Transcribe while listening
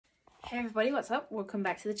Hey everybody, what's up? Welcome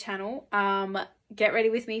back to the channel. Get ready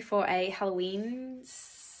with me for a Halloween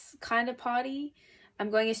kind of party. I'm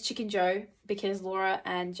going as Chicken Joe because Laura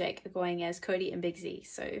and Jake are going as Cody and Big Z,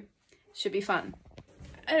 so should be fun.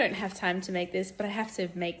 I don't have time to make this, but I have to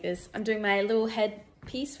make this. I'm doing my little head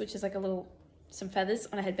piece, which is like some feathers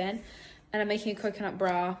on a headband, and I'm making a coconut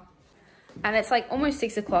bra. And it's like almost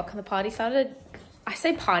 6 o'clock and the party started. I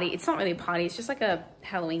say party, it's not really a party, it's just like a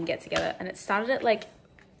Halloween get together, and it started at like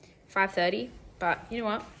 5:30, but you know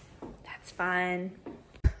what? That's fine.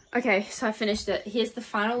 Okay, so I finished it. Here's the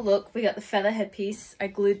final look. We got the feather headpiece. I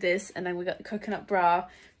glued this, and then we got the coconut bra.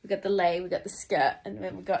 We got the lei, we got the skirt, and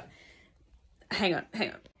then we got... Hang on.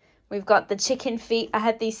 We've got the chicken feet. I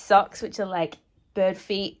had these socks, which are like bird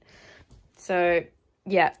feet. So,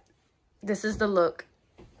 yeah. This is the look.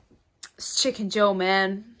 It's Chicken Joe,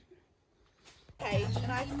 man. And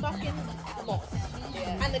I fucking lost.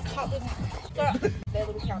 Yeah. And the cup was...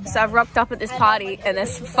 So I've rocked up at this party and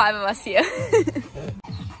there's 5 of us here.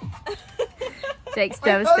 Jake's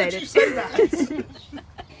devastated.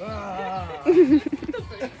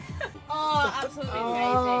 Oh, absolutely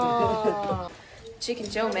amazing. Chicken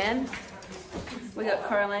Joe, man. We got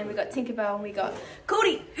Coraline, we got Tinkerbell, and we got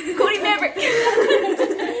Cody Maverick.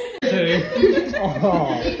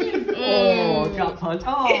 Oh, gut punch.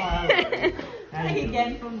 Oh. Back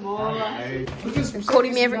again for more. Cody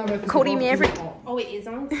Maverick. Oh, it is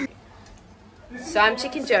on. So I'm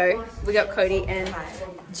Chicken Joe, we got Cody, and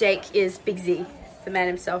Jake is Big Z, the man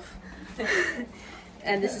himself.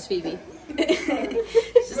 And this is Phoebe.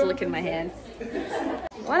 She's just licking my hand.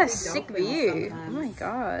 What a sick view. Oh my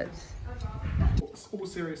god. All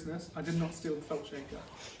seriousness, I did not steal the felt shaker.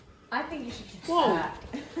 I think you should kiss that.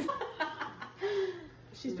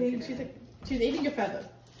 She's eating your feather.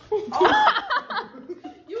 Oh.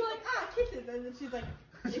 You were like, kisses, and then she's like,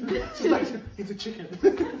 It's a chicken.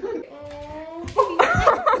 oh.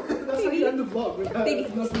 That's how you end the vlog.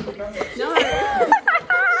 No.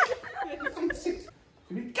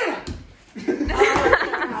 Get out!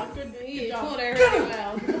 How good for you. Told her really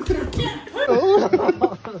well.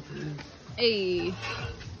 Hey.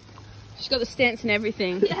 She's got the stance and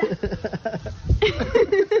everything. Yeah.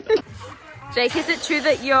 Jake, is it true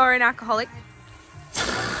that you're an alcoholic?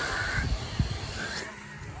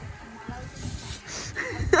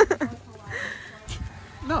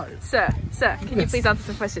 No. Sir, can you please answer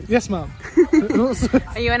some questions? Yes, ma'am.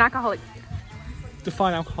 Are you an alcoholic?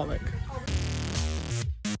 Define alcoholic.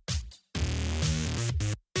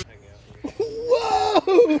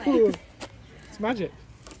 Whoa! It's magic.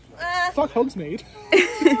 Fuck Hogsmeade.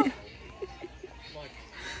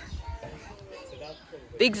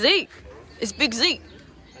 Big Z. It's Big Z.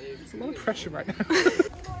 It's a lot of pressure right now.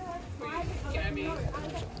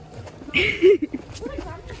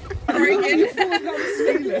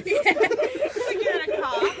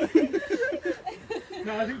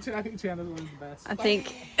 No, I think Tiana's the best. I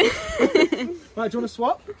think. Right, do you want to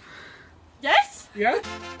swap? Yes? Yeah?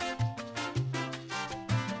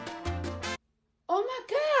 Oh my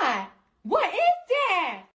god! What is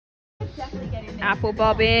that? Definitely get in there. Apple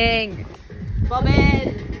bobbing.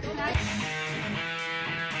 Bobbin!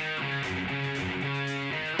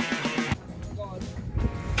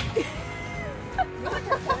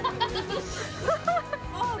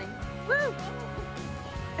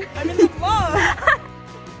 I'm in the vlog!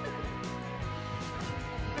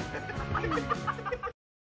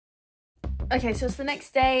 Okay, so it's the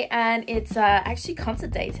next day and it's actually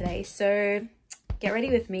concert day today, so get ready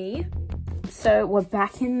with me. So we're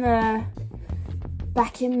back in the...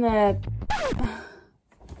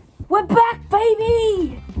 We're back,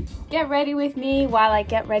 baby! Get ready with me while I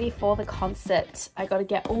get ready for the concert. I gotta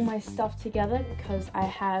get all my stuff together because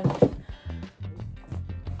I've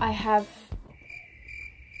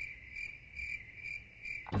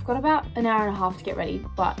got about an hour and a half to get ready,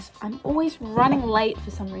 but I'm always running late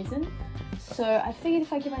for some reason. So I figured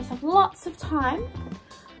if I give myself lots of time,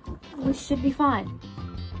 we should be fine,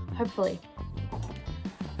 hopefully.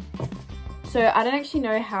 So I don't actually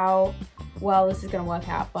know how well this is gonna work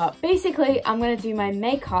out, but basically I'm gonna do my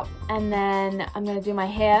makeup and then I'm gonna do my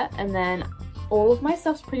hair, and then all of my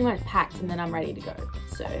stuff's pretty much packed and then I'm ready to go.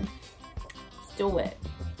 So let's do it.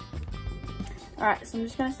 Alright, so I'm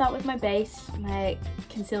just gonna start with my base, my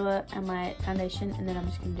concealer and my foundation, and then I'm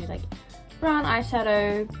just gonna do like brown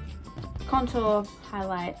eyeshadow, contour,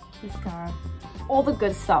 highlight, mascara, all the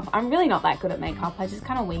good stuff. I'm really not that good at makeup. I just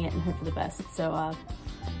kind of wing it and hope for the best. So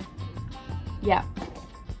yeah.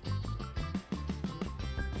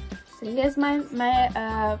 So here's my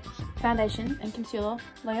foundation and concealer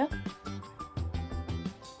layer.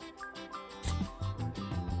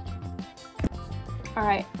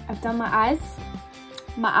 Alright, I've done my eyes.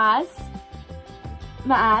 My eyes.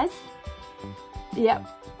 My eyes. Yep.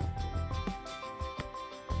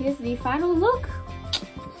 Here's the final look.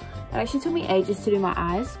 It actually took me ages to do my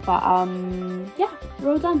eyes, but yeah,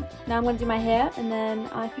 we're all done. Now I'm gonna do my hair and then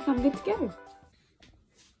I think I'm good to go.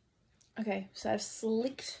 Okay, so I've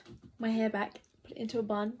slicked my hair back, put it into a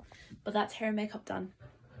bun, but that's hair and makeup done.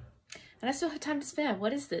 And I still have time to spare.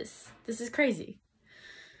 What is this? This is crazy.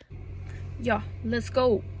 Yeah, let's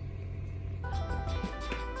go.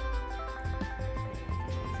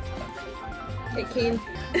 Get keen.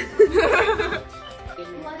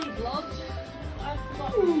 Bloody vlogged. I've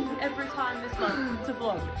every time this month to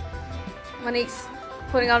vlog. Monique's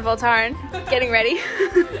putting on Voltaren, getting ready.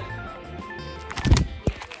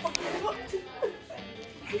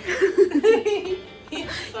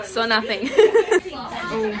 Saw nothing.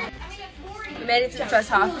 We made it to the first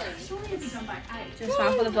half. Do you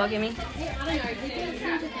smile for the vlog, Emmy?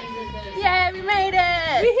 Yeah, we made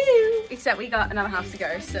it! Woohoo! Except we got another half to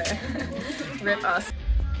go, so rip us.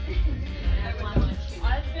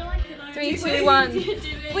 3, 2, 1.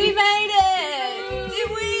 We made it! Did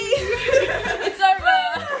we? It's over!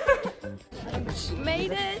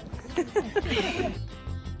 Made it!